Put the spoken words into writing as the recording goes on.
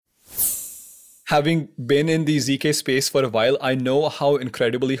having been in the ZK space for a while, I know how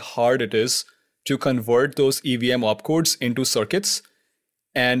incredibly hard it is to convert those EVM opcodes into circuits.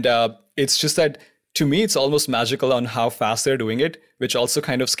 And it's just that, to me, it's almost magical on how fast they're doing it, which also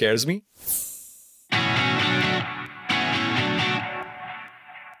kind of scares me.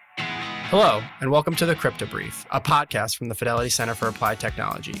 Hello, and welcome to the Crypto Brief, a podcast from the Fidelity Center for Applied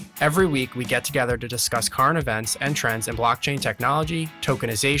Technology. Every week, we get together to discuss current events and trends in blockchain technology,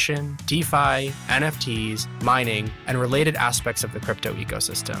 tokenization, DeFi, NFTs, mining, and related aspects of the crypto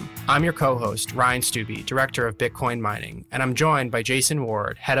ecosystem. I'm your co-host, Ryan Stubbe, Director of Bitcoin Mining, and I'm joined by Jason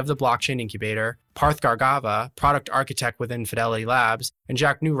Ward, Head of the Blockchain Incubator, Parth Gargava, Product Architect within Fidelity Labs, and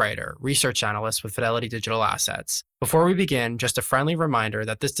Jack Newwriter, Research Analyst with Fidelity Digital Assets. Before we begin, just a friendly reminder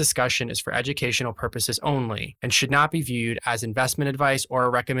that this discussion is for educational purposes only and should not be viewed as investment advice or a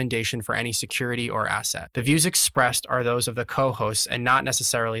recommendation for any security or asset. The views expressed are those of the co-hosts and not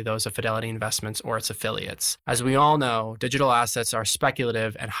necessarily those of Fidelity Investments or its affiliates. As we all know, digital assets are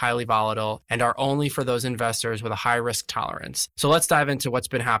speculative and highly volatile and are only for those investors with a high risk tolerance. So let's dive into what's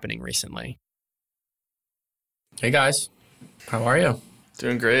been happening recently. Hey guys, how are you?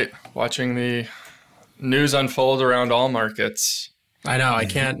 Doing great. Watching the news unfold around all markets. I know, I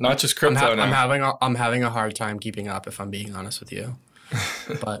can't. Not just crypto now. I'm having a hard time keeping up, if I'm being honest with you.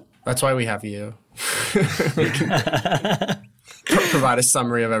 But that's why we have you. Provide a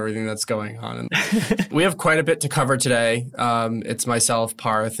summary of everything that's going on. We have quite a bit to cover today. It's myself,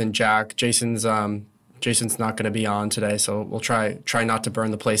 Parth, and Jack. Jason's not going to be on today, so we'll try not to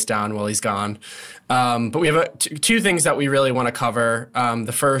burn the place down while he's gone. But we have two things that we really want to cover.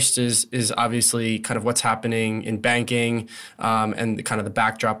 The first is obviously kind of what's happening in banking and kind of the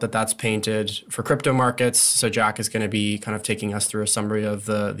backdrop that's painted for crypto markets. So Jack is going to be kind of taking us through a summary of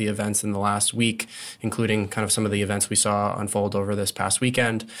the events in the last week, including kind of some of the events we saw unfold over this past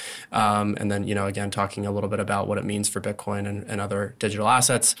weekend. And then, again, talking a little bit about what it means for Bitcoin and other digital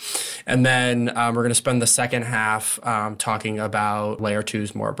assets. And then we're going to spend the second half talking about layer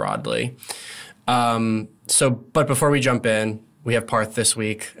twos more broadly. But before we jump in, we have Parth this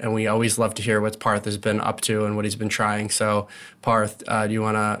week, and we always love to hear what Parth has been up to and what he's been trying. So, Parth, do you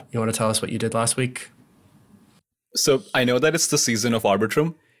wanna tell us what you did last week? So I know that it's the season of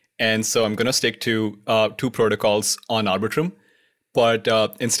Arbitrum, and so I'm gonna stick to two protocols on Arbitrum. But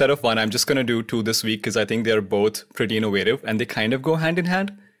instead of one, I'm just gonna do two this week because I think they're both pretty innovative and they kind of go hand in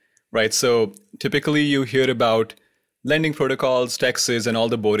hand, right? So typically you hear about lending protocols, DEXs, and all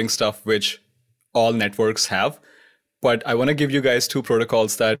the boring stuff which all networks have. But I want to give you guys two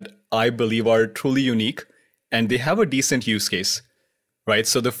protocols that I believe are truly unique and they have a decent use case, right?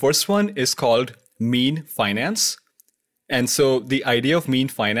 So the first one is called mean finance. And so the idea of mean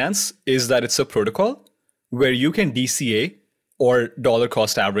finance is that it's a protocol where you can DCA or dollar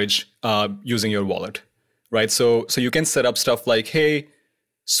cost average using your wallet, right? So you can set up stuff like, hey,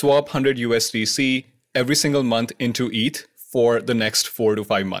 swap 100 USDC every single month into ETH for the next 4 to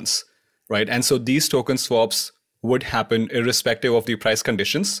 5 months. Right. And so these token swaps would happen irrespective of the price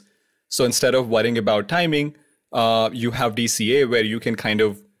conditions. So instead of worrying about timing, you have DCA where you can kind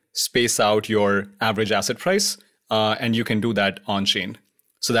of space out your average asset price and you can do that on chain.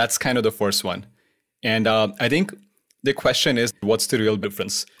 So that's kind of the first one. And I think the question is, what's the real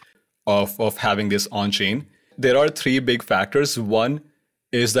difference of having this on chain? There are three big factors. One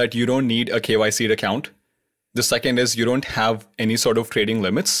is that you don't need a KYC'd account. The second is you don't have any sort of trading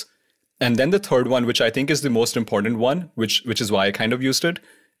limits. And then the third one, which I think is the most important one, which is why I kind of used it,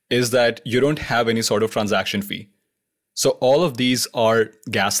 is that you don't have any sort of transaction fee. So all of these are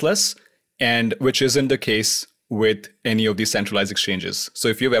gasless, and which isn't the case with any of these centralized exchanges. So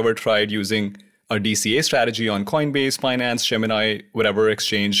if you've ever tried using a DCA strategy on Coinbase, Binance, Gemini, whatever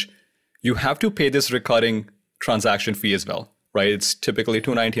exchange, you have to pay this recurring transaction fee as well, right? It's typically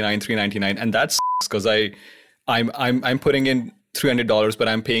 $2.99, $3.99, and that's because I'm putting in $300, but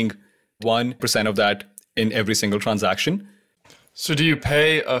I'm paying 1% of that in every single transaction. So do you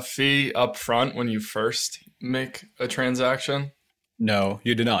pay a fee up front when you first make a transaction? No,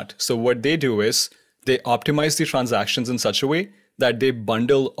 you do not. So what they do is they optimize the transactions in such a way that they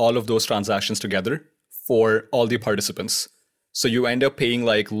bundle all of those transactions together for all the participants. So you end up paying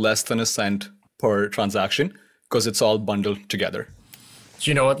like less than a cent per transaction because it's all bundled together. Do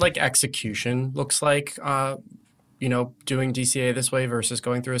you know what like execution looks like? Doing DCA this way versus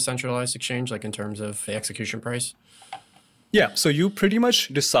going through a centralized exchange, like in terms of the execution price? Yeah, so you pretty much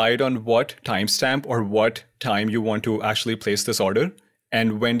decide on what timestamp or what time you want to actually place this order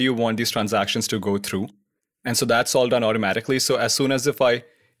and when do you want these transactions to go through. And so that's all done automatically. So as soon as if I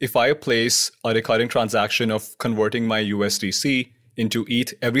place a recurring transaction of converting my USDC into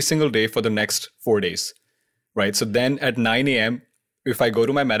ETH every single day for the next 4 days, right? So then at 9 a.m., if I go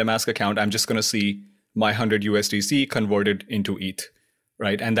to my MetaMask account, I'm just going to see my 100 USDC converted into ETH,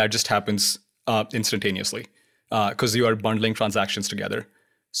 right? And that just happens instantaneously because you are bundling transactions together.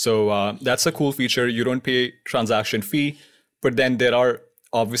 So that's a cool feature. You don't pay transaction fee, but then there are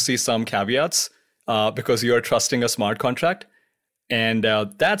obviously some caveats because you are trusting a smart contract. And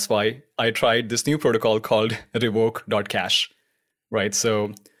that's why I tried this new protocol called revoke.cash, right?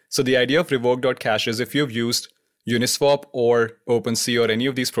 So the idea of revoke.cash is if you've used Uniswap or OpenSea or any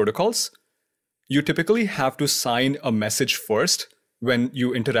of these protocols, you typically have to sign a message first when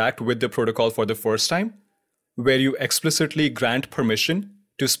you interact with the protocol for the first time, where you explicitly grant permission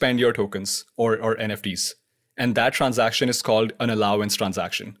to spend your tokens or NFTs. And that transaction is called an allowance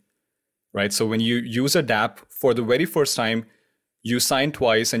transaction, right? So when you use a dApp for the very first time, you sign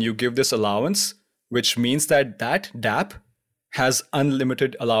twice and you give this allowance, which means that dApp has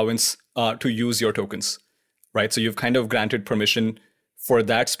unlimited allowance to use your tokens, right? So you've kind of granted permission for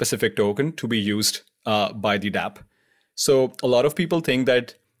that specific token to be used by the dApp. So a lot of people think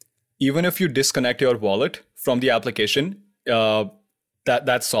that even if you disconnect your wallet from the application,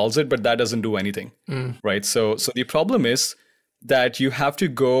 that solves it, but that doesn't do anything, right? So the problem is that you have to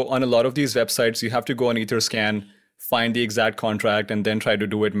go on a lot of these websites, you have to go on Etherscan, find the exact contract, and then try to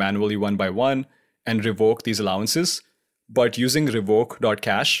do it manually one by one and revoke these allowances. But using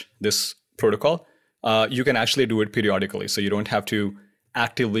revoke.cash, this protocol, you can actually do it periodically. So you don't have to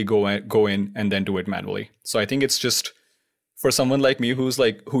actively go in and then do it manually. So I think it's just for someone like me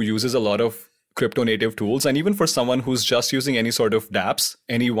who uses a lot of crypto native tools, and even for someone who's just using any sort of dApps,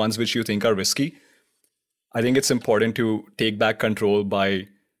 any ones which you think are risky, I think it's important to take back control by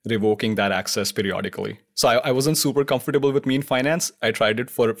revoking that access periodically. So I wasn't super comfortable with Mean Finance. I tried it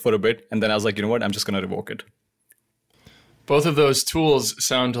for a bit, and then I was like, you know what, I'm just going to revoke it. Both of those tools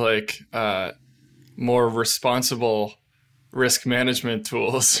sound like more responsible risk management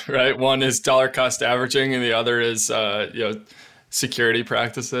tools, right? One is dollar cost averaging, and the other is security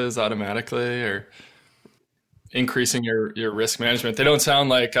practices automatically, or increasing your risk management. They don't sound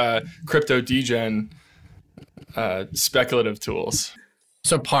like crypto degen speculative tools.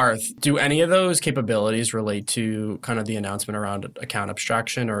 So Parth, do any of those capabilities relate to kind of the announcement around account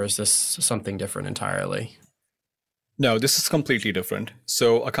abstraction, or is this something different entirely? No, this is completely different.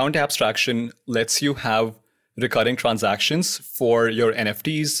 So account abstraction lets you have recurring transactions for your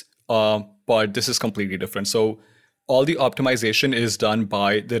NFTs, but this is completely different. So all the optimization is done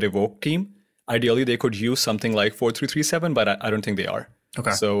by the Revoke team. Ideally, they could use something like 4337, but I don't think they are.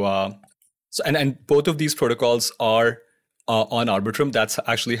 Okay. So both of these protocols are on Arbitrum. That's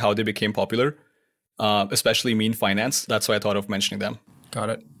actually how they became popular, especially Mean Finance. That's why I thought of mentioning them. Got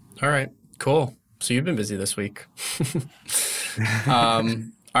it. All right, cool. So you've been busy this week.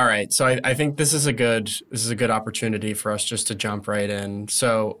 All right. So I think this is a good opportunity for us just to jump right in.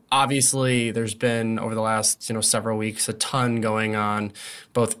 So obviously there's been over the last, several weeks, a ton going on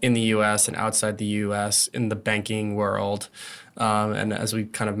both in the US and outside the US in the banking world. And as we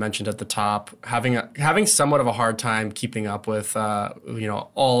kind of mentioned at the top, having somewhat of a hard time keeping up with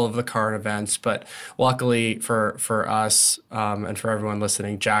all of the current events. But luckily for us and for everyone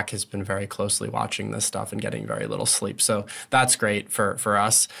listening, Jack has been very closely watching this stuff and getting very little sleep. So that's great for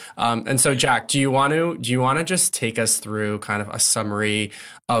us. And so Jack, do you want to just take us through kind of a summary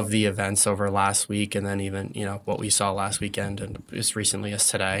of the events over last week, and then even what we saw last weekend and as recently as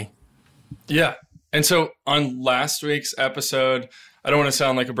today? Yeah. And so on last week's episode, I don't want to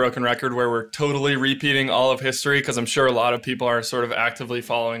sound like a broken record where we're totally repeating all of history, because I'm sure a lot of people are sort of actively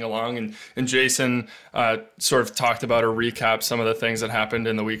following along. And Jason sort of talked about or recapped some of the things that happened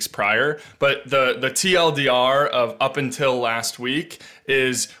in the weeks prior. But the TLDR of up until last week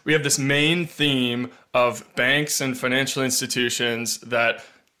is we have this main theme of banks and financial institutions that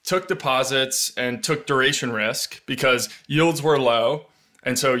took deposits and took duration risk because yields were low.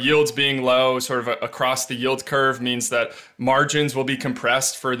 And so yields being low sort of across the yield curve means that margins will be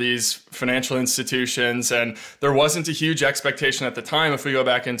compressed for these financial institutions. And there wasn't a huge expectation at the time, if we go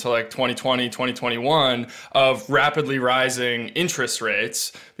back into like 2020, 2021, of rapidly rising interest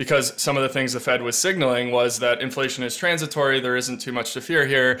rates, because some of the things the Fed was signaling was that inflation is transitory, there isn't too much to fear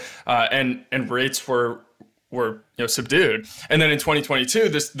here, and rates were subdued. And then in 2022,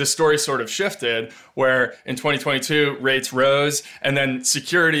 the story sort of shifted, where in 2022 rates rose, and then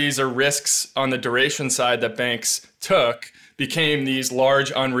securities or risks on the duration side that banks took became these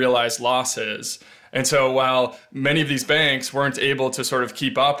large unrealized losses. And so while many of these banks weren't able to sort of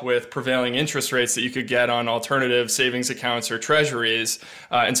keep up with prevailing interest rates that you could get on alternative savings accounts or treasuries,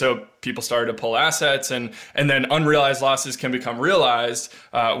 and so people started to pull assets, and then unrealized losses can become realized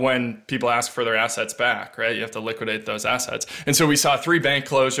when people ask for their assets back, right? You have to liquidate those assets. And so we saw 3 bank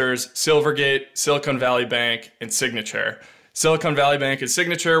closures: Silvergate, Silicon Valley Bank, and Signature. Silicon Valley Bank and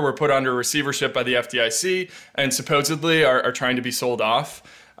Signature were put under receivership by the FDIC and supposedly are trying to be sold off.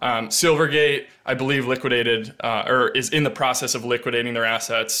 Silvergate, I believe, liquidated or is in the process of liquidating their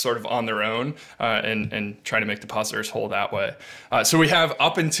assets sort of on their own and trying to make depositors whole that way. So we have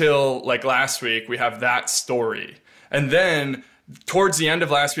up until like last week, we have that story. And then towards the end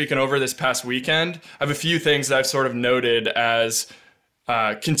of last week and over this past weekend, I have a few things that I've sort of noted as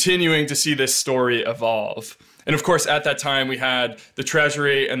continuing to see this story evolve. And of course, at that time, we had the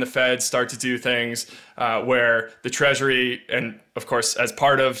Treasury and the Fed start to do things where the Treasury, and of course, as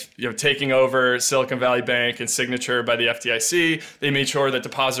part of taking over Silicon Valley Bank and Signature by the FDIC, they made sure that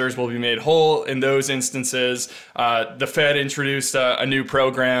depositors will be made whole in those instances. The Fed introduced a new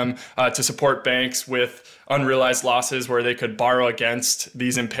program to support banks with unrealized losses where they could borrow against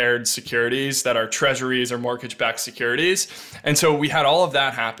these impaired securities that are treasuries or mortgage-backed securities. And so we had all of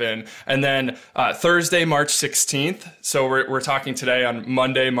that happen. And then Thursday, March 16th, so we're talking today on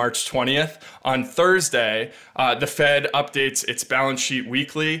Monday, March 20th. On Thursday, the Fed updates its balance sheet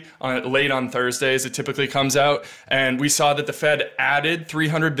weekly, late on Thursdays it typically comes out. And we saw that the Fed added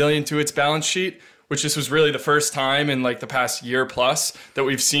 $300 billion to its balance sheet, which this was really the first time in like the past year plus that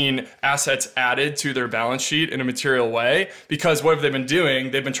we've seen assets added to their balance sheet in a material way. Because what have they been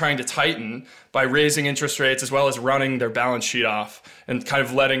doing? They've been trying to tighten by raising interest rates as well as running their balance sheet off and kind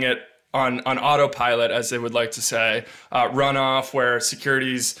of letting it on autopilot, as they would like to say, run off where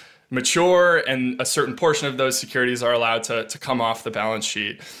securities mature and a certain portion of those securities are allowed to come off the balance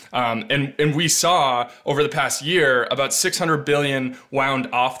sheet. And we saw over the past year about 600 billion wound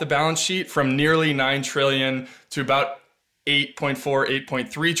off the balance sheet from nearly 9 trillion to about 8.4,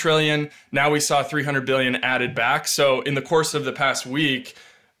 8.3 trillion. Now we saw 300 billion added back. So in the course of the past week,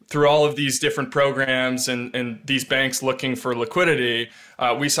 through all of these different programs and these banks looking for liquidity,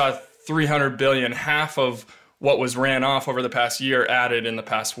 we saw 300 billion, half of what was ran off over the past year, added in the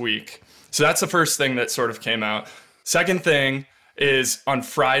past week. So that's the first thing that sort of came out. Second thing is on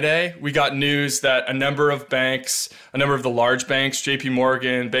Friday, we got news that a number of banks, a number of the large banks, JP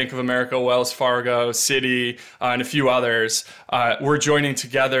Morgan, Bank of America, Wells Fargo, Citi, and a few others, were joining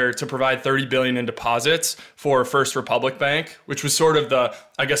together to provide $30 billion in deposits for First Republic Bank, which was sort of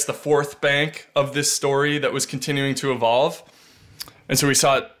the fourth bank of this story that was continuing to evolve. And so we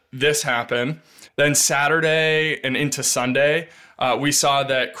saw this happen. Then Saturday and into Sunday, we saw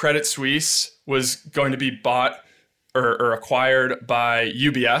that Credit Suisse was going to be bought or acquired by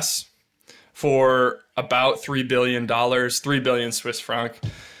UBS for about $3 billion, 3 billion Swiss franc.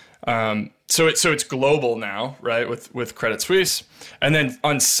 So it's global now, right, with Credit Suisse. And then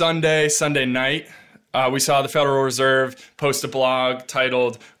on Sunday night, we saw the Federal Reserve post a blog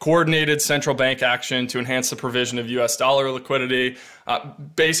titled "Coordinated Central Bank Action to Enhance the Provision of U.S. Dollar Liquidity."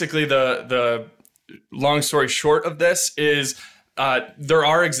 Basically, the long story short of this is there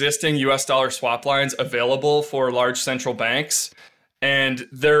are existing U.S. dollar swap lines available for large central banks, and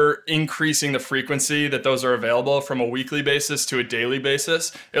they're increasing the frequency that those are available from a weekly basis to a daily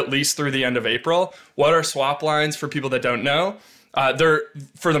basis, at least through the end of April. What are swap lines for people that don't know? They're,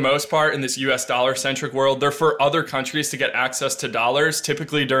 for the most part, in this U.S. dollar-centric world, they're for other countries to get access to dollars,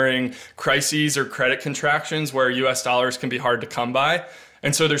 typically during crises or credit contractions where U.S. dollars can be hard to come by.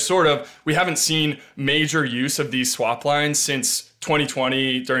 And so we haven't seen major use of these swap lines since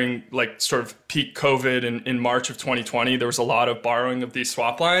 2020 during like sort of peak COVID in March of 2020. There was a lot of borrowing of these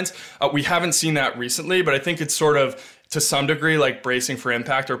swap lines. We haven't seen that recently, but I think it's sort of to some degree like bracing for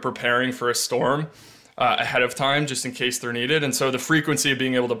impact or preparing for a storm ahead of time just in case they're needed. And so the frequency of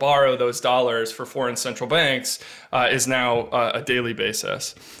being able to borrow those dollars for foreign central banks is now a daily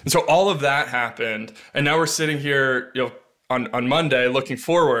basis. And so all of that happened. And now we're sitting here, on Monday, looking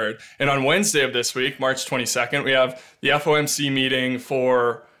forward. And on Wednesday of this week, March 22nd, we have the FOMC meeting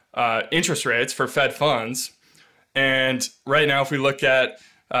for interest rates for Fed funds. And right now, if we look at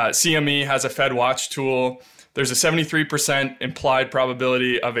CME has a Fed watch tool, there's a 73% implied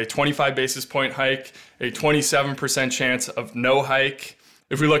probability of a 25 basis point hike, a 27% chance of no hike.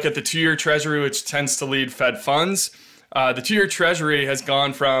 If we look at the 2-year Treasury, which tends to lead Fed funds, the 2-year Treasury has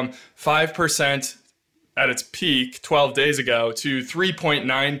gone from 5% at its peak 12 days ago to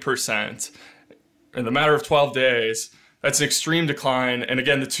 3.9% in the matter of 12 days. That's an extreme decline. And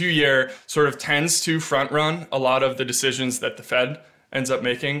again, the 2-year sort of tends to front run a lot of the decisions that the Fed ends up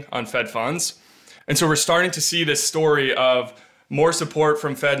making on Fed funds. And so we're starting to see this story of more support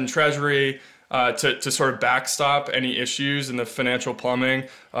from Fed and Treasury to sort of backstop any issues in the financial plumbing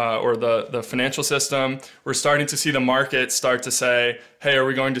or the financial system. We're starting to see the market start to say, hey, are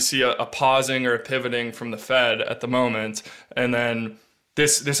we going to see a pausing or a pivoting from the Fed at the moment? And then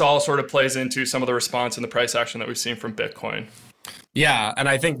this all sort of plays into some of the response and the price action that we've seen from Bitcoin. Yeah, and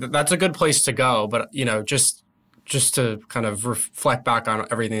I think that's a good place to go. But, just to kind of reflect back on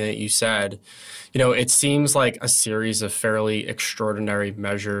everything that you said, it seems like a series of fairly extraordinary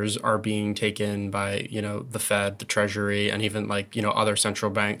measures are being taken by, the Fed, the Treasury, and even other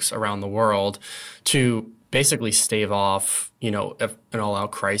central banks around the world to basically stave off, an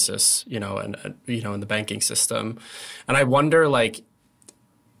all-out crisis, in the banking system. And I wonder,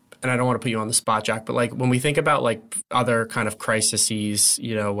 and I don't want to put you on the spot, Jack, but when we think about other kind of crises,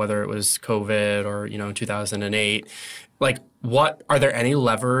 whether it was COVID or, in 2008, what are there any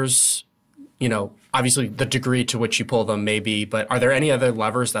levers, obviously the degree to which you pull them maybe, but are there any other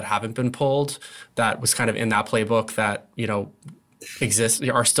levers that haven't been pulled that was kind of in that playbook that, exist,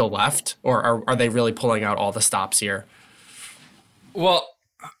 are still left, or are they really pulling out all the stops here? Well,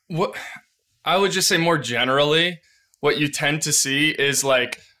 what I would just say more generally, what you tend to see is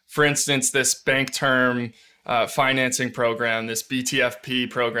for instance, this bank term financing program, this BTFP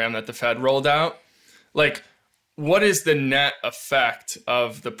program that the Fed rolled out, what is the net effect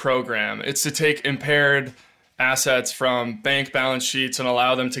of the program? It's to take impaired assets from bank balance sheets and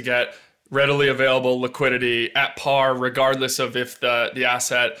allow them to get readily available liquidity at par, regardless of if the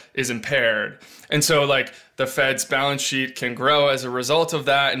asset is impaired. And so the Fed's balance sheet can grow as a result of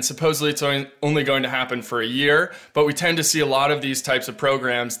that. And supposedly it's only going to happen for a year. But we tend to see a lot of these types of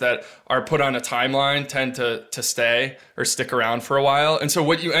programs that are put on a timeline tend to stay or stick around for a while. And so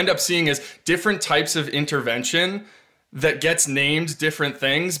what you end up seeing is different types of intervention that gets named different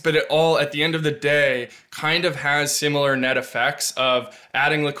things, but it all, at the end of the day, kind of has similar net effects of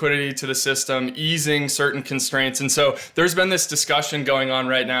adding liquidity to the system, easing certain constraints. And so there's been this discussion going on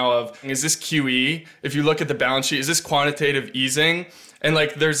right now of, is this QE? If you look at the balance sheet, is this quantitative easing? And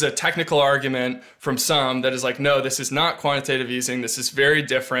there's a technical argument from some that is no, this is not quantitative easing. This is very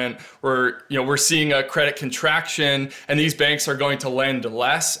different. We're seeing a credit contraction, and these banks are going to lend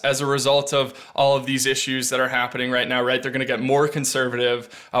less as a result of all of these issues that are happening right now, right? They're going to get more conservative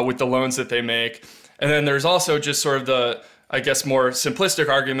with the loans that they make. And then there's also just sort of the, I guess, more simplistic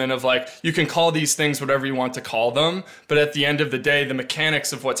argument of you can call these things whatever you want to call them. But at the end of the day, the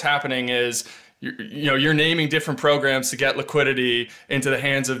mechanics of what's happening is, you're naming different programs to get liquidity into the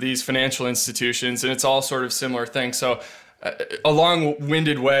hands of these financial institutions, and it's all sort of similar things. So a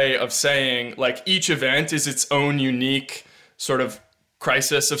long-winded way of saying each event is its own unique sort of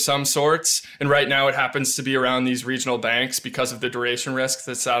crisis of some sorts. And right now it happens to be around these regional banks because of the duration risk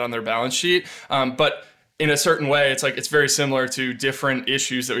that's out on their balance sheet. But in a certain way, it's very similar to different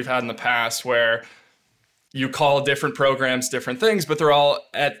issues that we've had in the past where you call different programs different things, but they're all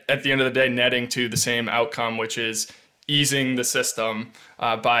at the end of the day netting to the same outcome, which is easing the system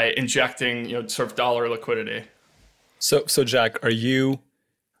by injecting sort of dollar liquidity. So Jack,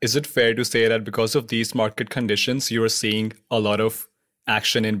 is it fair to say that because of these market conditions, you are seeing a lot of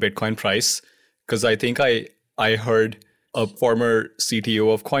action in Bitcoin price? Because I think I heard a former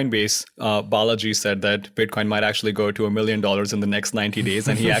CTO of Coinbase, Balaji, said that Bitcoin might actually go to $1 million in the next 90 days,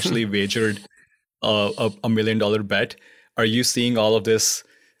 and he actually wagered a $1 million bet. Are you seeing all of this?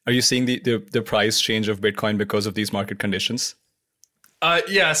 Are you seeing the price change of Bitcoin because of these market conditions?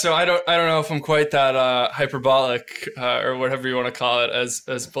 Yeah, so I don't know if I'm quite that hyperbolic or whatever you want to call it as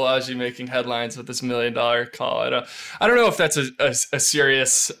Balaji making headlines with this $1 million call. I don't know if that's a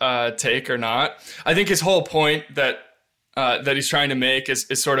serious take or not. I think his whole point that he's trying to make is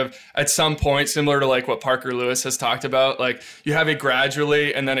sort of at some point similar to what Parker Lewis has talked about. You have a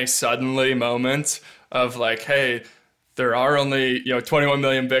gradually and then a suddenly moment of hey, there are only 21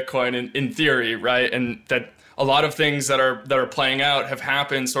 million Bitcoin in theory, right? And that a lot of things that are playing out have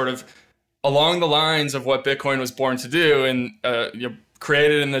happened sort of along the lines of what Bitcoin was born to do and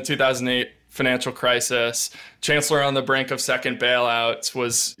created in the 2008 financial crisis. Chancellor on the brink of second bailouts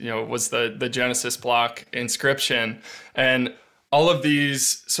was the Genesis block inscription. And all of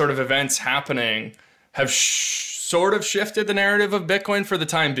these sort of events happening have sort of shifted the narrative of Bitcoin for the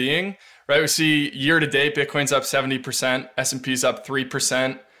time being, right? We see year to date, Bitcoin's up 70%, S&P's up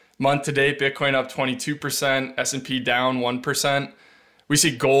 3%. Month to date, Bitcoin up 22%, S&P down 1%. We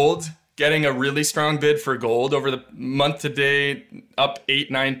see gold getting a really strong bid for gold over the month to date, up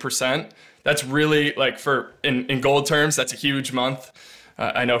 8-9%. That's really in gold terms, that's a huge month.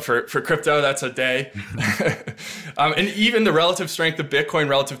 I know for crypto, that's a day. And even the relative strength of Bitcoin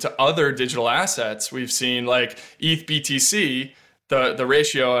relative to other digital assets, we've seen like ETH BTC, the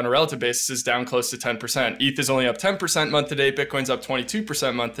ratio on a relative basis is down close to 10%. ETH is only up 10% month to date. Bitcoin's up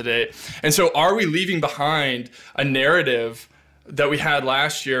 22% month to date. And so are we leaving behind a narrative that we had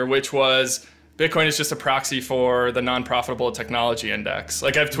last year, which was Bitcoin is just a proxy for the non-profitable technology index?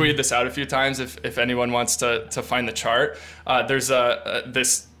 Like I've tweeted this out a few times if anyone wants to find the chart. There's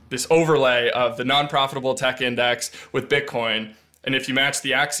this overlay of the non-profitable tech index with Bitcoin. And if you match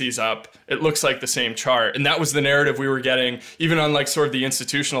the axes up, it looks like the same chart. And that was the narrative we were getting, even on like sort of the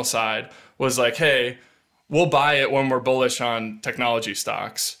institutional side, was like, hey, we'll buy it when we're bullish on technology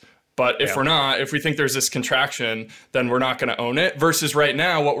stocks. But if we're not, if we think there's this contraction, then we're not going to own it. Versus right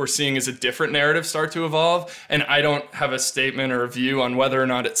now, what we're seeing is a different narrative start to evolve. And I don't have a statement or a view on whether or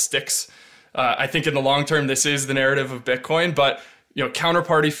not it sticks. I think in the long term, this is the narrative of Bitcoin. But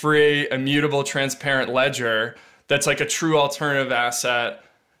counterparty free, immutable, transparent ledger that's like a true alternative asset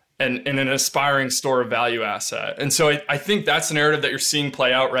and an aspiring store of value asset. And so I think that's the narrative that you're seeing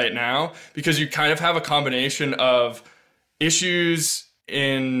play out right now, because you kind of have a combination of issues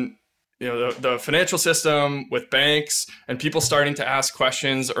in the financial system with banks and people starting to ask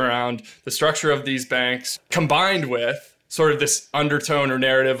questions around the structure of these banks, combined with sort of this undertone or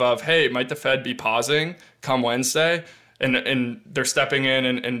narrative of, hey, might the Fed be pausing come Wednesday? And they're stepping in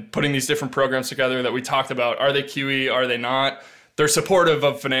and putting these different programs together that we talked about. Are they QE? Are they not? They're supportive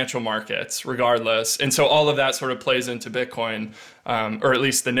of financial markets regardless. And so all of that sort of plays into Bitcoin, or at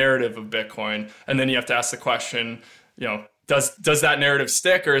least the narrative of Bitcoin. And then you have to ask the question, does that narrative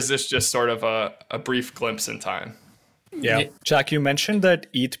stick, or is this just sort of a brief glimpse in time? Yeah. Jack, you mentioned that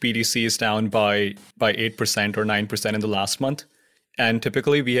ETH BTC is down by 8% or 9% in the last month. And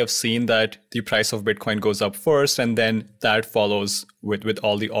typically we have seen that the price of Bitcoin goes up first, and then that follows with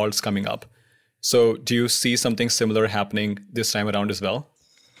all the alts coming up. So do you see something similar happening this time around as well?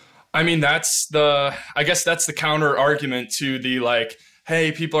 I mean, I guess that's the counter argument to the like,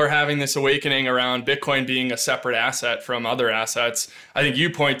 hey, people are having this awakening around Bitcoin being a separate asset from other assets. I think you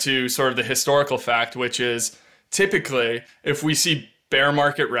point to sort of the historical fact, which is typically if we see bear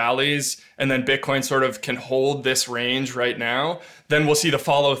market rallies and then Bitcoin sort of can hold this range right now, then we'll see the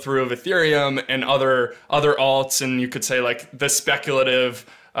follow through of Ethereum and other alts, and you could say like the speculative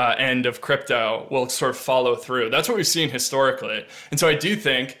end of crypto will sort of follow through. That's what we've seen historically. And so I do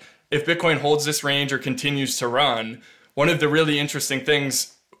think if Bitcoin holds this range or continues to run, one of the really interesting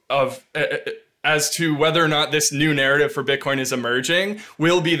things as to whether or not this new narrative for Bitcoin is emerging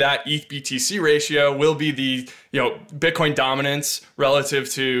will be that ETH BTC ratio, will be the Bitcoin dominance relative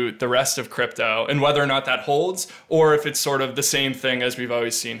to the rest of crypto, and whether or not that holds, or if it's sort of the same thing as we've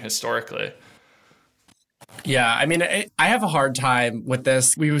always seen historically. Yeah, I mean, I have a hard time with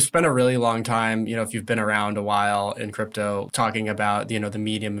this. We've spent a really long time, if you've been around a while in crypto, talking about, the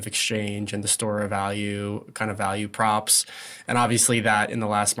medium of exchange and the store of value, kind of value props. And obviously that in the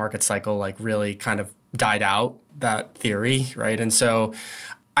last market cycle, like really kind of died out, that theory, right? And so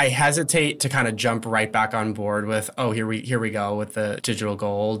I hesitate to kind of jump right back on board with, here we go with the digital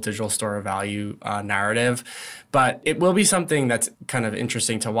gold, digital store of value narrative. But it will be something that's kind of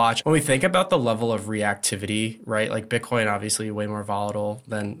interesting to watch. When we think about the level of reactivity, right? Like Bitcoin, obviously way more volatile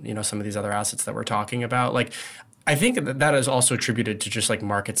than, some of these other assets that we're talking about. Like, I think that is also attributed to just like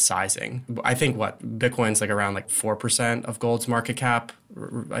market sizing. I think Bitcoin's like around like 4% of gold's market cap,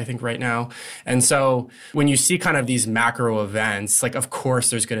 I think right now. And so when you see kind of these macro events, like of course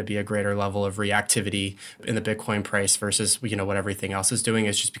there's going to be a greater level of reactivity in the Bitcoin price versus, what everything else is doing.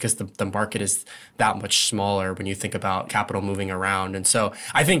 Is just because the market is that much smaller when you think about capital moving around. And so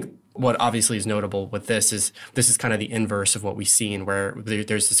I think what obviously is notable with this is kind of the inverse of what we've seen, where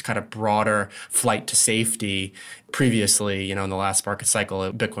there's this kind of broader flight to safety. Previously, in the last market cycle,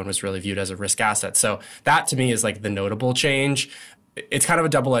 Bitcoin was really viewed as a risk asset. So that to me is like the notable change. It's kind of a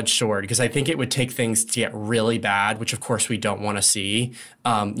double-edged sword, because I think it would take things to get really bad, which of course we don't want to see,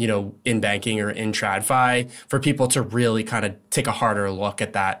 in banking or in TradFi, for people to really kind of take a harder look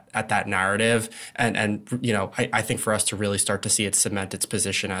at that narrative. And I think for us to really start to see it cement its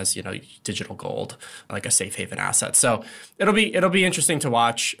position as, digital gold, like a safe haven asset. So it'll be interesting to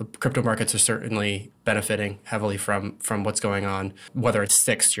watch. Crypto markets are certainly benefiting heavily from what's going on. Whether it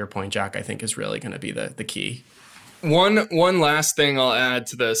sticks, to your point, Jack, I think is really going to be the key. One last thing I'll add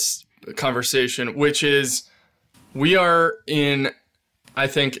to this conversation, which is we are in, I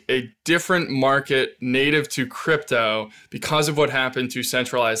think, a different market native to crypto because of what happened to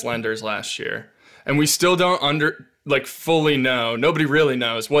centralized lenders last year. And we still don't fully know, nobody really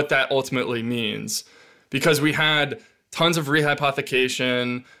knows what that ultimately means, because we had tons of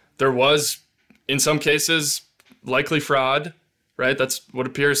rehypothecation. There was, in some cases, likely fraud, right? That's what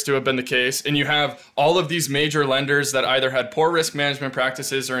appears to have been the case. And you have all of these major lenders that either had poor risk management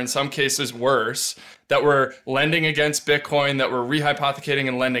practices or in some cases worse, that were lending against Bitcoin, that were rehypothecating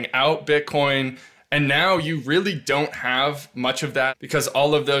and lending out Bitcoin. And now you really don't have much of that because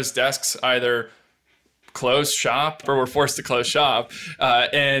all of those desks either closed shop or were forced to close shop.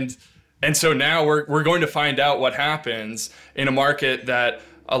 And so now we're going to find out what happens in a market that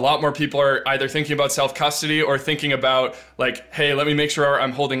a lot more people are either thinking about self-custody or thinking about like, hey, let me make sure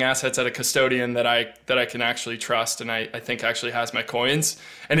I'm holding assets at a custodian that I can actually trust and I think actually has my coins.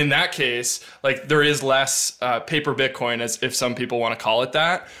 And in that case, like there is less paper Bitcoin, as if some people want to call it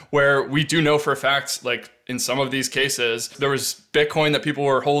that, where we do know for a fact, like in some of these cases, there was Bitcoin that people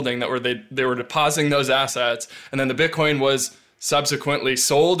were holding that were they were depositing those assets, and then the Bitcoin was subsequently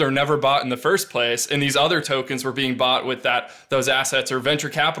sold or never bought in the first place, and these other tokens were being bought with those assets, or venture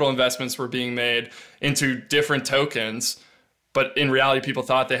capital investments were being made into different tokens, but in reality people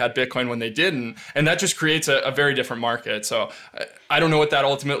thought they had Bitcoin when they didn't, and that just creates a very different market. So I don't know what that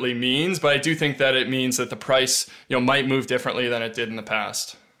ultimately means, but I do think that it means that the price might move differently than it did in the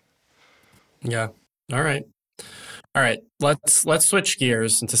past. Yeah. All right. Let's switch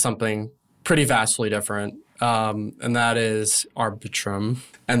gears into something pretty vastly different. And that is Arbitrum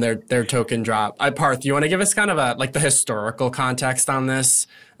and their token drop. Parth, you want to give us kind of the historical context on this,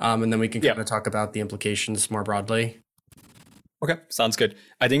 and then we can kind of talk about the implications more broadly. Okay, sounds good.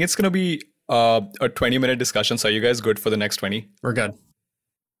 I think it's going to be a 20-minute discussion. So are you guys good for the next 20? We're good.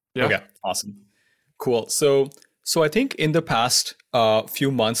 Yeah. Okay, awesome. Cool. So I think in the past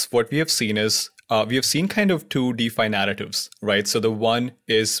few months, what we have seen is we have seen kind of two DeFi narratives, right? So the one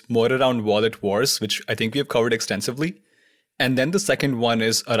is more around wallet wars, which I think we have covered extensively. And then the second one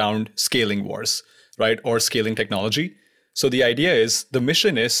is around scaling wars, right? Or scaling technology. So the idea is, the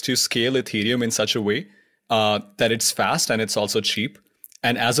mission is to scale Ethereum in such a way that it's fast and it's also cheap.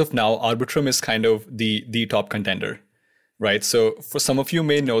 And as of now, Arbitrum is kind of the top contender, right? So for some of you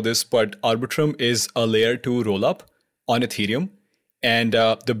may know this, but Arbitrum is a layer 2 rollup on Ethereum. And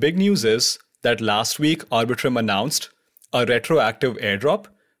the big news is that last week, Arbitrum announced a retroactive airdrop,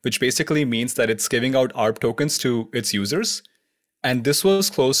 which basically means that it's giving out ARB tokens to its users. And this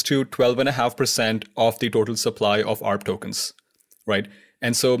was close to 12.5% of the total supply of ARB tokens, right?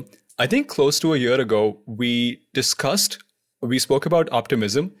 And so I think close to a year ago, we spoke about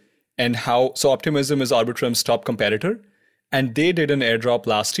Optimism and how, so Optimism is Arbitrum's top competitor, and they did an airdrop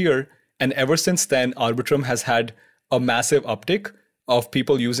last year. And ever since then, Arbitrum has had a massive uptick of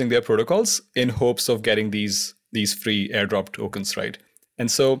people using their protocols in hopes of getting these free airdrop tokens, right? And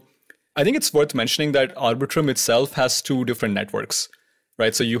so I think it's worth mentioning that Arbitrum itself has two different networks,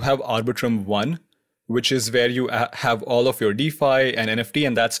 right? So you have Arbitrum 1, which is where you have all of your DeFi and NFT,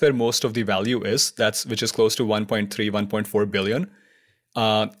 and that's where most of the value is, which is close to 1.3, 1.4 billion.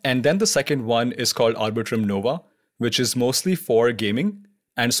 And then the second one is called Arbitrum Nova, which is mostly for gaming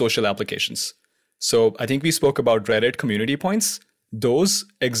and social applications. So I think we spoke about Reddit community points. Those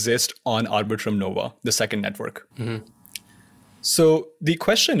exist on Arbitrum Nova, the second network. Mm-hmm. So the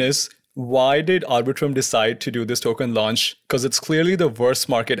question is, why did Arbitrum decide to do this token launch? Because it's clearly the worst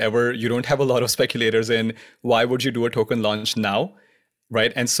market ever. You don't have a lot of speculators in. Why would you do a token launch now,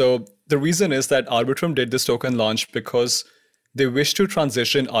 right? And so the reason is that Arbitrum did this token launch because they wish to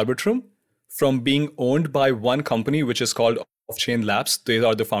transition Arbitrum from being owned by one company, which is called Off-Chain Labs. They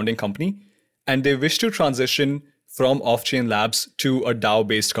are the founding company. And they wish to transition from Off-Chain Labs to a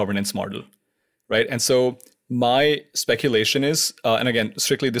DAO-based governance model, right? And so my speculation is, and again,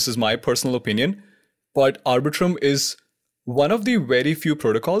 strictly this is my personal opinion, but Arbitrum is one of the very few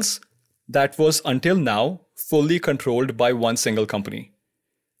protocols that was until now fully controlled by one single company,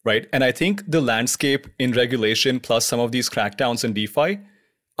 right? And I think the landscape in regulation plus some of these crackdowns in DeFi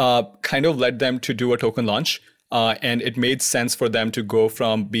kind of led them to do a token launch. And it made sense for them to go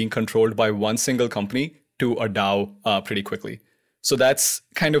from being controlled by one single company to a DAO pretty quickly. So that's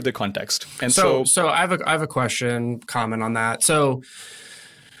kind of the context. And so I have a comment on that. So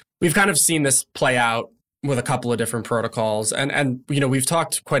we've kind of seen this play out with a couple of different protocols, and we've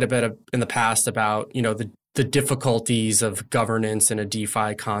talked quite a bit in the past about the difficulties of governance in a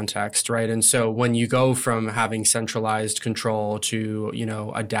DeFi context, right? And so when you go from having centralized control to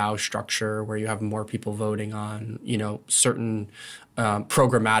a DAO structure where you have more people voting on certain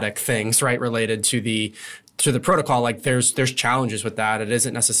programmatic things, right, related to the to the protocol, like there's challenges with that. It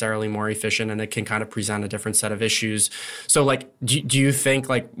isn't necessarily more efficient, and it can kind of present a different set of issues. So like, do you think,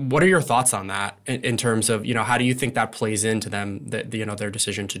 like, what are your thoughts on that in terms of, how do you think that plays into them, their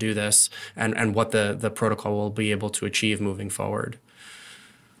decision to do this, and what the protocol will be able to achieve moving forward?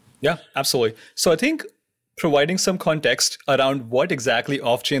 Yeah, absolutely. So I think providing some context around what exactly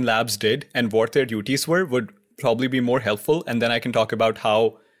Off-Chain Labs did and what their duties were would probably be more helpful. And then I can talk about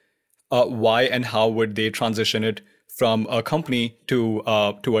why and how would they transition it from a company to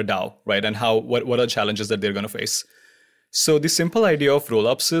a DAO, right? And what are challenges that they're going to face. So the simple idea of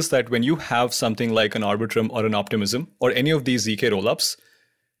rollups is that when you have something like an Arbitrum or an Optimism or any of these ZK rollups,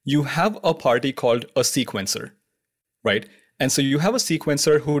 you have a party called a sequencer, right? And so you have a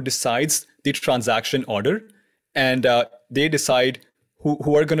sequencer who decides the transaction order, and they decide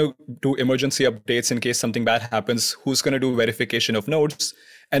who are going to do emergency updates in case something bad happens, who's going to do verification of nodes.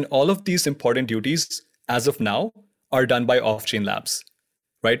 And all of these important duties, as of now, are done by Off-Chain Labs,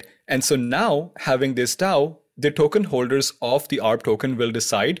 right? And so now, having this DAO, the token holders of the ARB token will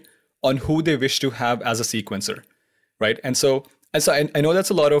decide on who they wish to have as a sequencer, right? And so I know that's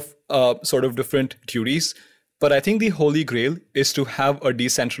a lot of sort of different duties, but I think the holy grail is to have a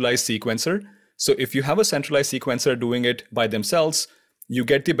decentralized sequencer. So if you have a centralized sequencer doing it by themselves, you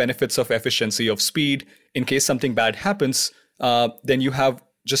get the benefits of efficiency, of speed. In case something bad happens, then you have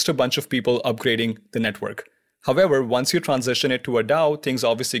just a bunch of people upgrading the network. However, once you transition it to a DAO, things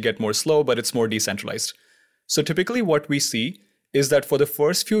obviously get more slow, but it's more decentralized. So typically what we see is that for the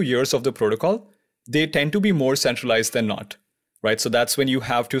first few years of the protocol, they tend to be more centralized than not, right? So that's when you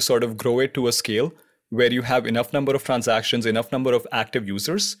have to sort of grow it to a scale where you have enough number of transactions, enough number of active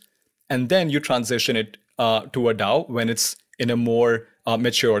users, and then you transition it to a DAO when it's in a more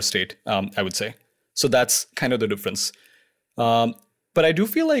mature state, I would say. So that's kind of the difference. But I do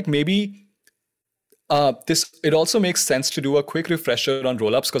feel like maybe it also makes sense to do a quick refresher on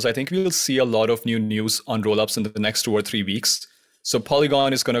rollups, because I think we'll see a lot of new news on rollups in the next 2 or 3 weeks. So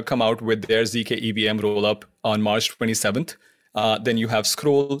Polygon is going to come out with their ZK EVM rollup on March 27th. Then you have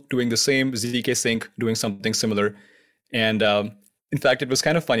Scroll doing the same, ZK Sync doing something similar. And in fact, it was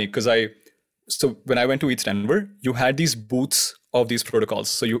kind of funny because so when I went to ETH Denver, you had these booths of these protocols.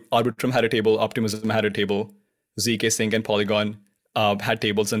 So Arbitrum had a table, Optimism had a table, ZK Sync and Polygon had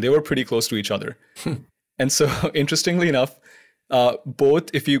tables, and they were pretty close to each other. And so interestingly enough, both,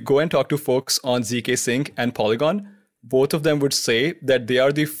 if you go and talk to folks on ZK Sync and Polygon, both of them would say that they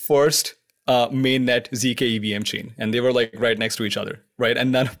are the first mainnet ZK EVM chain, and they were like right next to each other, right?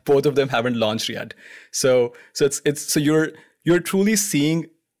 And both of them haven't launched yet. So you're truly seeing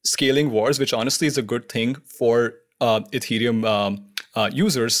scaling wars, which honestly is a good thing for Ethereum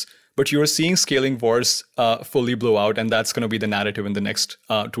users. But you're seeing scaling wars fully blow out, and that's going to be the narrative in the next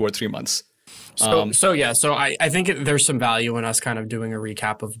 2 or 3 months. So I think there's some value in us kind of doing a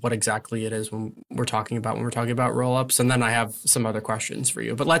recap of what exactly it is when we're talking about rollups, and then I have some other questions for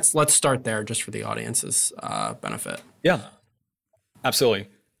you. But let's start there just for the audience's benefit. Yeah, absolutely.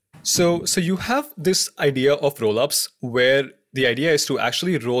 So you have this idea of rollups where the idea is to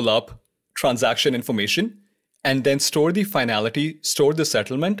actually roll up transaction information and then store the finality, store the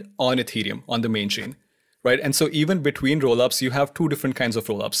settlement on Ethereum, on the main chain, right? And so even between rollups, you have 2 different kinds of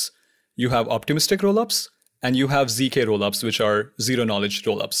rollups. You have optimistic rollups and you have ZK rollups, which are zero knowledge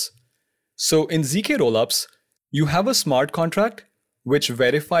rollups. So in ZK rollups, you have a smart contract which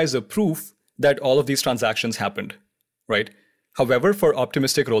verifies a proof that all of these transactions happened, right? However, for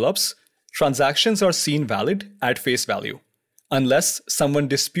optimistic rollups, transactions are seen valid at face value, unless someone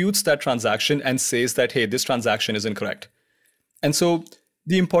disputes that transaction and says that, hey, this transaction is incorrect. And so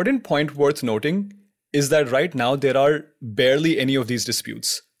the important point worth noting is that right now there are barely any of these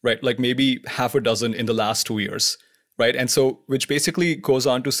disputes, right? Like maybe half a dozen in the last 2 years, right? And so, which basically goes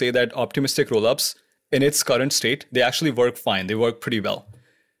on to say that optimistic rollups in its current state, they actually work fine. They work pretty well.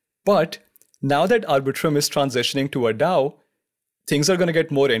 But now that Arbitrum is transitioning to a DAO, things are going to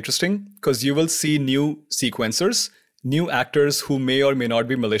get more interesting because you will see new sequencers, new actors who may or may not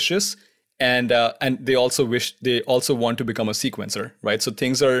be malicious, and they also want to become a sequencer, right? So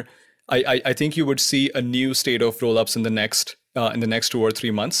things are, I think you would see a new state of rollups in the next 2 or 3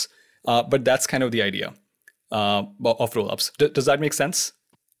 months, but that's kind of the idea of rollups. Does that make sense?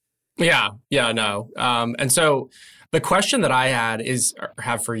 Yeah, no. And so the question that I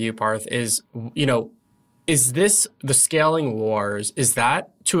have for you, Parth, is, is this the scaling wars? Is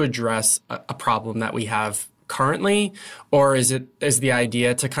that to address a problem that we have currently, or is the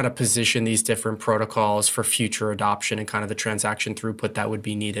idea to kind of position these different protocols for future adoption and kind of the transaction throughput that would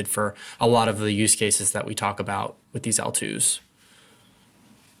be needed for a lot of the use cases that we talk about with these L2s?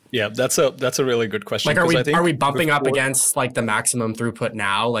 Yeah, that's a really good question. Like, 'cause I think are we bumping up against like the maximum throughput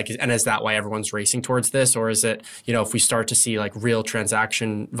now? Like, and is that why everyone's racing towards this, or is it, you know, if we start to see like real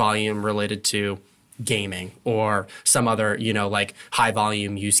transaction volume related to gaming or some other, you know, like high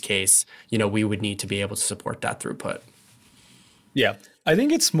volume use case, you know, we would need to be able to support that throughput? Yeah, I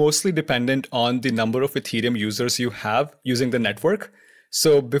think it's mostly dependent on the number of Ethereum users you have using the network.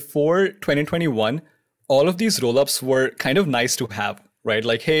 So before 2021, all of these rollups were kind of nice to have, right?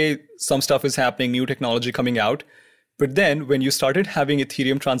 Like, hey, some stuff is happening, new technology coming out. But then when you started having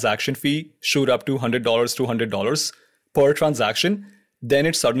Ethereum transaction fee shoot up to $100, $200 per transaction, then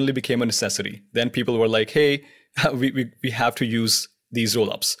it suddenly became a necessity. Then people were like, hey, we have to use these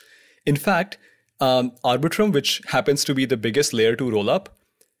rollups. In fact, Arbitrum, which happens to be the biggest layer 2 rollup,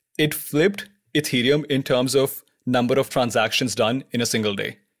 it flipped Ethereum in terms of number of transactions done in a single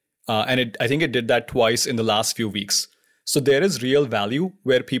day. And I think it did that twice in the last few weeks. So there is real value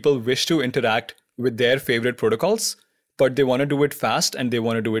where people wish to interact with their favorite protocols, but they want to do it fast and they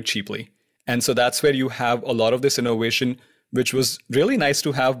want to do it cheaply. And so that's where you have a lot of this innovation, which was really nice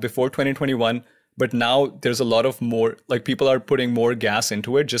to have before 2021. But now there's a lot of more, like people are putting more gas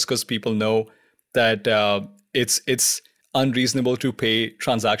into it just because people know that it's unreasonable to pay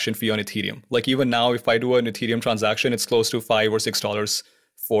transaction fee on Ethereum. Like even now, if I do an Ethereum transaction, it's close to $5 or $6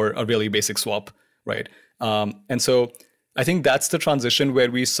 for a really basic swap, right? And so I think that's the transition where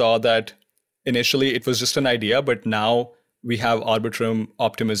we saw that initially it was just an idea, but now we have Arbitrum,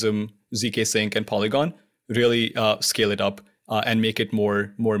 Optimism, ZK Sync, and Polygon really scale it up and make it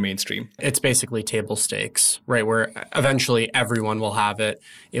more mainstream. It's basically table stakes, right? Where eventually everyone will have it.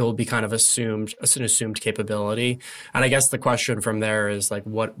 It will be kind of an assumed capability. And I guess the question from there is like,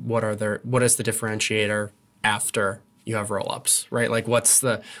 what is the differentiator after you have rollups, right? Like what's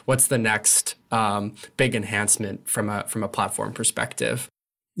the next big enhancement from a platform perspective?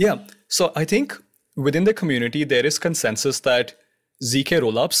 Yeah. So I think within the community, there is consensus that ZK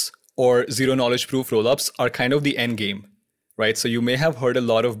rollups or zero knowledge proof rollups are kind of the end game, right? So you may have heard a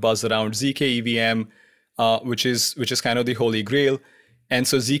lot of buzz around ZK EVM, which is kind of the holy grail. And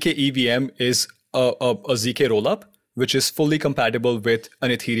so ZK EVM is a ZK rollup, which is fully compatible with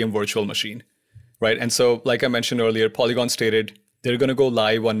an Ethereum virtual machine, right? And so, like I mentioned earlier, Polygon stated they're going to go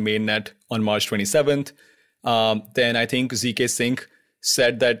live on mainnet on March 27th. Then I think ZK Sync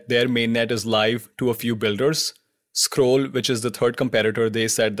said that their mainnet is live to a few builders. Scroll, which is the third competitor, they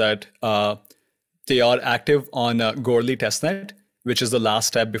said that they are active on Goerli testnet, which is the last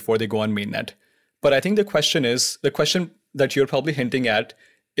step before they go on mainnet. But I think the question that you're probably hinting at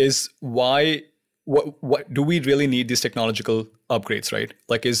is why, what do we really need these technological upgrades, right?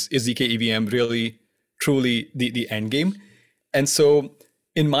 Like is ZK EVM really truly the end game? And so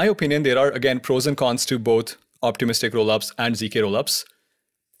in my opinion, there are again pros and cons to both optimistic rollups and ZK rollups.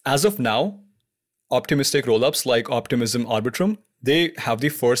 As of now, optimistic rollups like Optimism, Arbitrum, they have the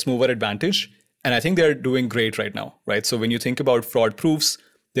first mover advantage. And I think they're doing great right now, right? So when you think about fraud proofs,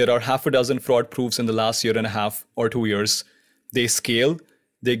 there are half a dozen fraud proofs in the last year and a half or 2 years. They scale,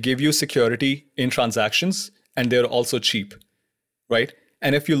 they give you security in transactions, and they're also cheap, right?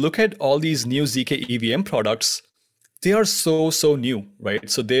 And if you look at all these new ZK EVM products, they are so new, right?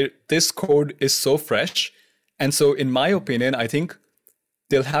 So this code is so fresh. And so in my opinion, I think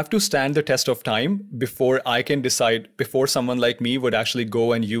they'll have to stand the test of time before I can decide, before someone like me would actually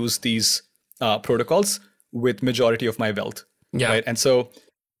go and use these protocols with majority of my wealth. Yeah. Right. And so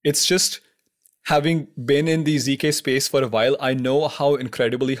it's just having been in the ZK space for a while, I know how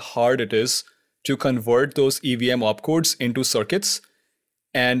incredibly hard it is to convert those EVM opcodes into circuits.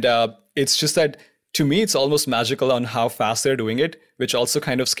 And it's just that to me, it's almost magical on how fast they're doing it, which also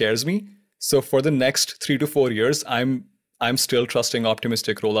kind of scares me. So for the next 3 to 4 years, I'm still trusting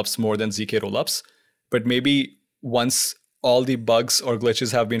optimistic rollups more than ZK rollups. But maybe once all the bugs or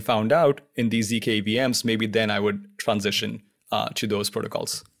glitches have been found out in these ZK EVMs, maybe then I would transition to those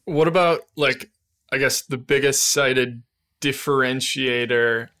protocols. What about, like, I guess the biggest cited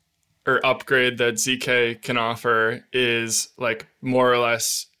differentiator or upgrade that ZK can offer is like more or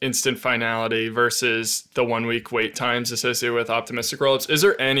less instant finality versus the 1 week wait times associated with optimistic rollups? Is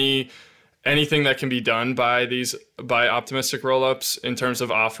there anything that can be done by optimistic rollups in terms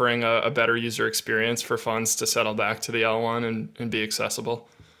of offering a better user experience for funds to settle back to the L1 and be accessible?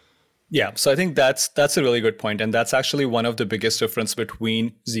 Yeah, so I think that's a really good point. And that's actually one of the biggest difference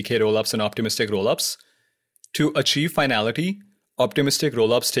between ZK rollups and optimistic rollups. To achieve finality, optimistic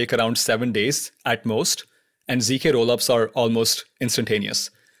rollups take around 7 days at most, and ZK rollups are almost instantaneous.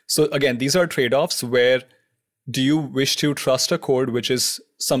 So again, these are trade-offs where do you wish to trust a code which is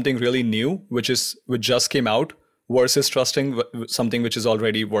something really new, which just came out versus trusting something which is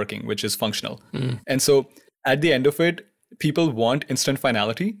already working, which is functional. And so at the end of it, people want instant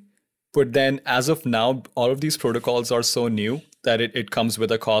finality. But then as of now, all of these protocols are so new that it comes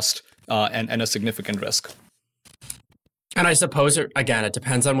with a cost and a significant risk. And I suppose, it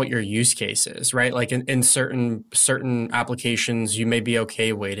depends on what your use case is, right? Like in certain applications, you may be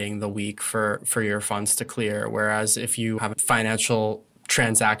okay waiting the week for your funds to clear. Whereas if you have financial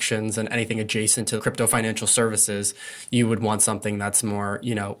transactions and anything adjacent to crypto financial services, you would want something that's more,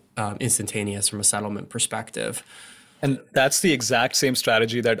 instantaneous from a settlement perspective. And that's the exact same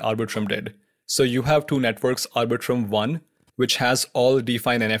strategy that Arbitrum did. So you have two networks, Arbitrum 1, which has all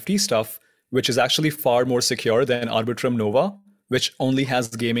DeFi and NFT stuff, which is actually far more secure than Arbitrum Nova, which only has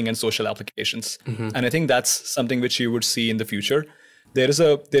gaming and social applications. And I think that's something which you would see in the future. There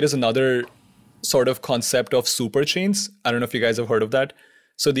is another sort of concept of super chains. I don't know if you guys have heard of that.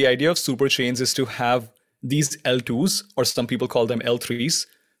 So the idea of super chains is to have these L2s, or some people call them L3s,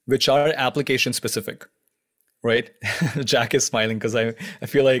 which are application specific. Right? Jack is smiling because I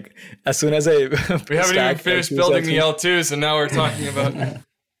feel like as soon as we haven't even finished building the L2s, and now we're talking about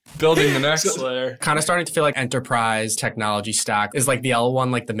building the next layer. Kind of starting to feel like enterprise technology stack is like the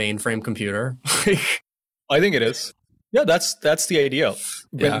L1, like the mainframe computer. I think it is. Yeah, that's the idea.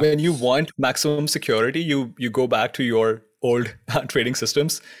 When you want maximum security, you go back to your old trading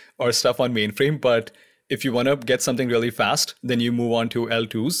systems or stuff on mainframe. But if you want to get something really fast, then you move on to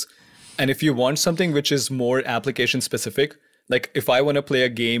L2s. And if you want something which is more application specific, like if I want to play a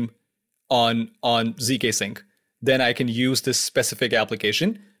game on ZK Sync, then I can use this specific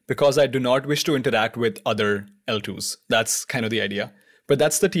application because I do not wish to interact with other L2s. That's kind of the idea. But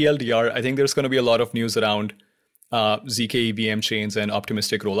that's the TLDR. I think there's going to be a lot of news around ZK EVM chains and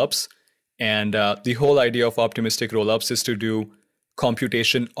optimistic rollups. And the whole idea of optimistic rollups is to do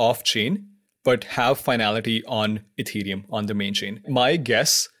computation off chain, but have finality on Ethereum, on the main chain. My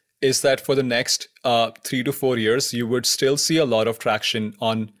guess is that for the next 3 to 4 years, you would still see a lot of traction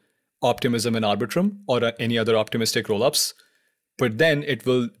on Optimism and Arbitrum or any other optimistic rollups. But then it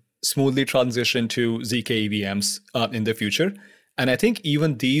will smoothly transition to ZK EVMs in the future. And I think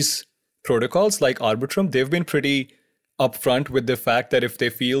even these protocols like Arbitrum, they've been pretty upfront with the fact that if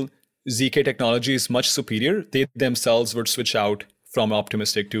they feel ZK technology is much superior, they themselves would switch out from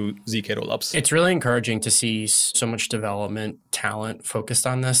optimistic to ZK rollups. It's really encouraging to see so much development talent focused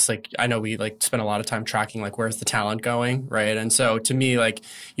on this. Like, I know we spend a lot of time tracking where's the talent going, right? And so to me,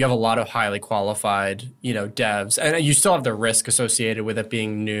 you have a lot of highly qualified, devs, and you still have the risk associated with it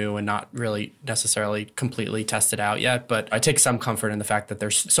being new and not really necessarily completely tested out yet. But I take some comfort in the fact that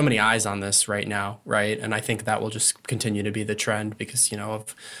there's so many eyes on this right now, right? And I think that will just continue to be the trend because,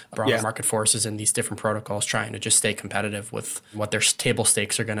 of broader market forces and these different protocols trying to just stay competitive with what their table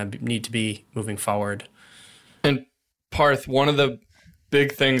stakes are going to need to be moving forward. And Parth, one of the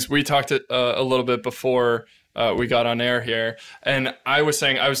big things we talked a little bit before we got on air here, and I was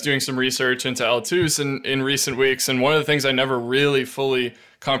saying I was doing some research into L2s in recent weeks, and one of the things I never really fully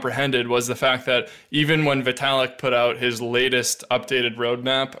comprehended was the fact that even when Vitalik put out his latest updated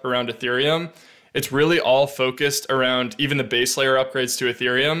roadmap around Ethereum, it's really all focused around even the base layer upgrades to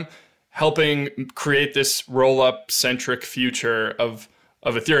Ethereum, helping create this roll-up centric future of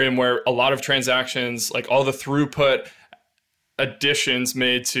Ethereum where a lot of transactions, like all the throughput additions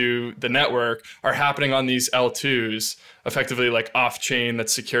made to the network are happening on these L2s, effectively like off-chain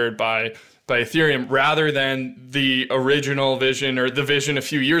that's secured by Ethereum, rather than the original vision or the vision a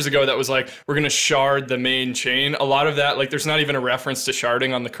few years ago that was like, we're going to shard the main chain. A lot of that, there's not even a reference to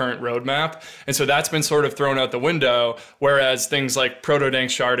sharding on the current roadmap. And so that's been sort of thrown out the window, whereas things like proto-dank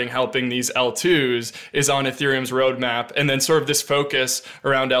sharding helping these L2s is on Ethereum's roadmap. And then sort of this focus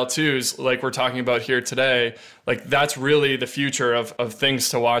around L2s, like we're talking about here today, that's really the future of things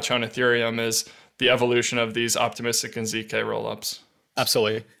to watch on Ethereum is the evolution of these optimistic and ZK rollups.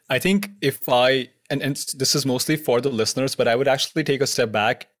 Absolutely. I think and this is mostly for the listeners, but I would actually take a step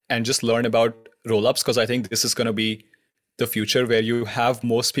back and just learn about rollups, because I think this is going to be the future where you have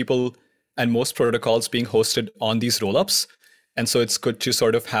most people and most protocols being hosted on these rollups. And so it's good to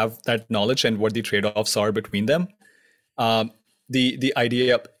sort of have that knowledge and what the trade-offs are between them. The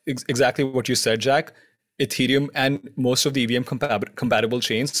idea, exactly what you said, Jack, Ethereum and most of the EVM compatible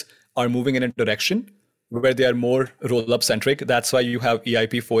chains are moving in a direction where they are more roll-up centric. That's why you have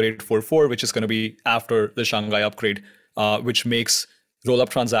EIP 4844, which is going to be after the Shanghai upgrade, which makes roll-up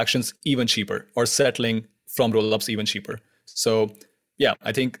transactions even cheaper, or settling from roll-ups even cheaper. So yeah,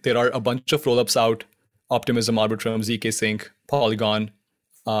 I think there are a bunch of roll-ups out: Optimism, Arbitrum, ZK Sync, Polygon,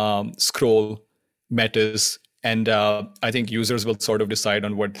 Scroll, Metis, and I think users will sort of decide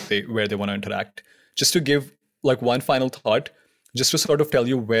on where they want to interact. Just to give like one final thought, just to sort of tell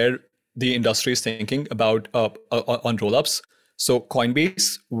you where the industry is thinking about on rollups. So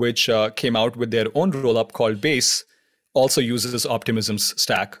Coinbase, which came out with their own rollup called Base, also uses Optimism's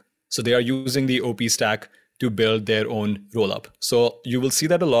stack. So they are using the OP stack to build their own rollup. So you will see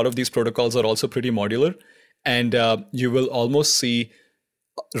that a lot of these protocols are also pretty modular, and you will almost see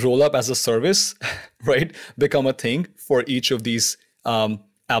rollup as a service, right, become a thing for each of these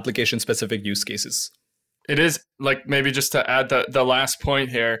application-specific use cases. It is, like, maybe just to add the last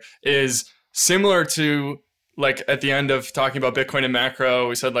point here, is similar to, like, at the end of talking about Bitcoin and macro,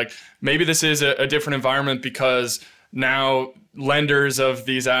 we said, like, maybe this is a different environment because now lenders of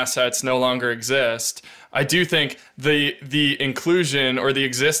these assets no longer exist. I do think the inclusion or the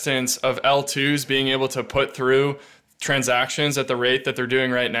existence of L2s being able to put through transactions at the rate that they're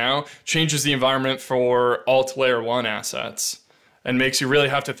doing right now changes the environment for alt layer 1 assets and makes you really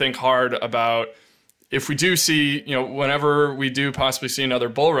have to think hard about, if we do see, whenever we do possibly see another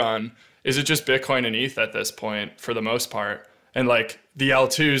bull run, is it just Bitcoin and ETH at this point for the most part? And like the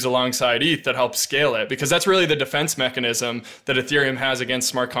L2s alongside ETH that help scale it, because that's really the defense mechanism that Ethereum has against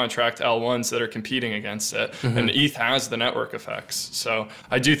smart contract L1s that are competing against it. Mm-hmm. And ETH has the network effects. So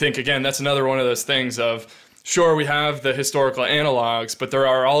I do think, again, that's another one of those things of, sure, we have the historical analogs, but there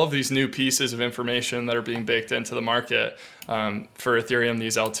are all of these new pieces of information that are being baked into the market for Ethereum,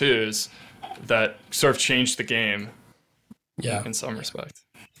 these L2s, that sort of changed the game in some respect.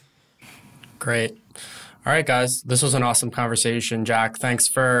 Great. All right, guys, this was an awesome conversation. Jack, thanks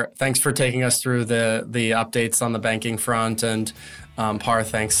for taking us through the updates on the banking front, and Par,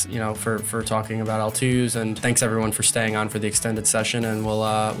 thanks for talking about L2s, and thanks everyone for staying on for the extended session. And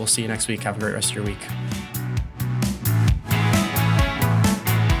we'll see you next week. Have a great rest of your week.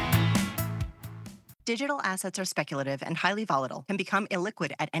 Digital assets are speculative and highly volatile, can become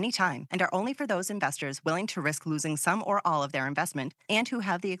illiquid at any time, and are only for those investors willing to risk losing some or all of their investment and who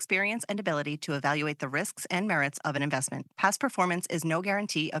have the experience and ability to evaluate the risks and merits of an investment. Past performance is no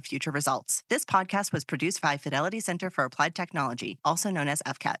guarantee of future results. This podcast was produced by Fidelity Center for Applied Technology, also known as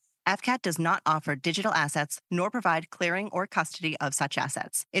FCAT. FCAT does not offer digital assets nor provide clearing or custody of such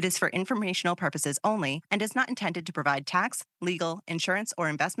assets. It is for informational purposes only and is not intended to provide tax, legal, insurance, or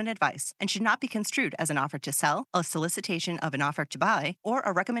investment advice, and should not be construed as an offer to sell, a solicitation of an offer to buy, or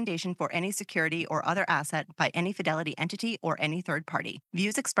a recommendation for any security or other asset by any Fidelity entity or any third party.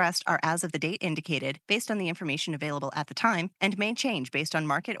 Views expressed are as of the date indicated, based on the information available at the time, and may change based on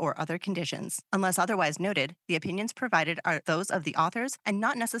market or other conditions. Unless otherwise noted, the opinions provided are those of the authors and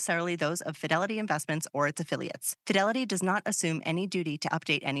not necessarily those of Fidelity Investments or its affiliates. Fidelity does not assume any duty to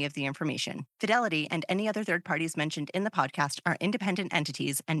update any of the information. Fidelity and any other third parties mentioned in the podcast are independent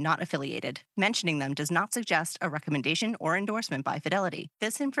entities and not affiliated. Mentioning them does not suggest a recommendation or endorsement by Fidelity.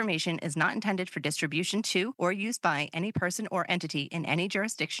 This information is not intended for distribution to or use by any person or entity in any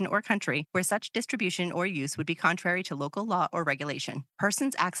jurisdiction or country where such distribution or use would be contrary to local law or regulation.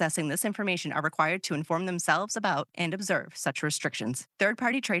 Persons accessing this information are required to inform themselves about and observe such restrictions.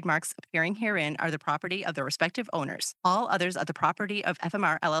 Third-party trademarks appearing herein are the property of the respective owners. All others are the property of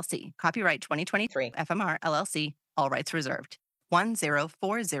FMR LLC. Copyright 2023, FMR LLC, all rights reserved.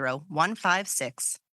 1040156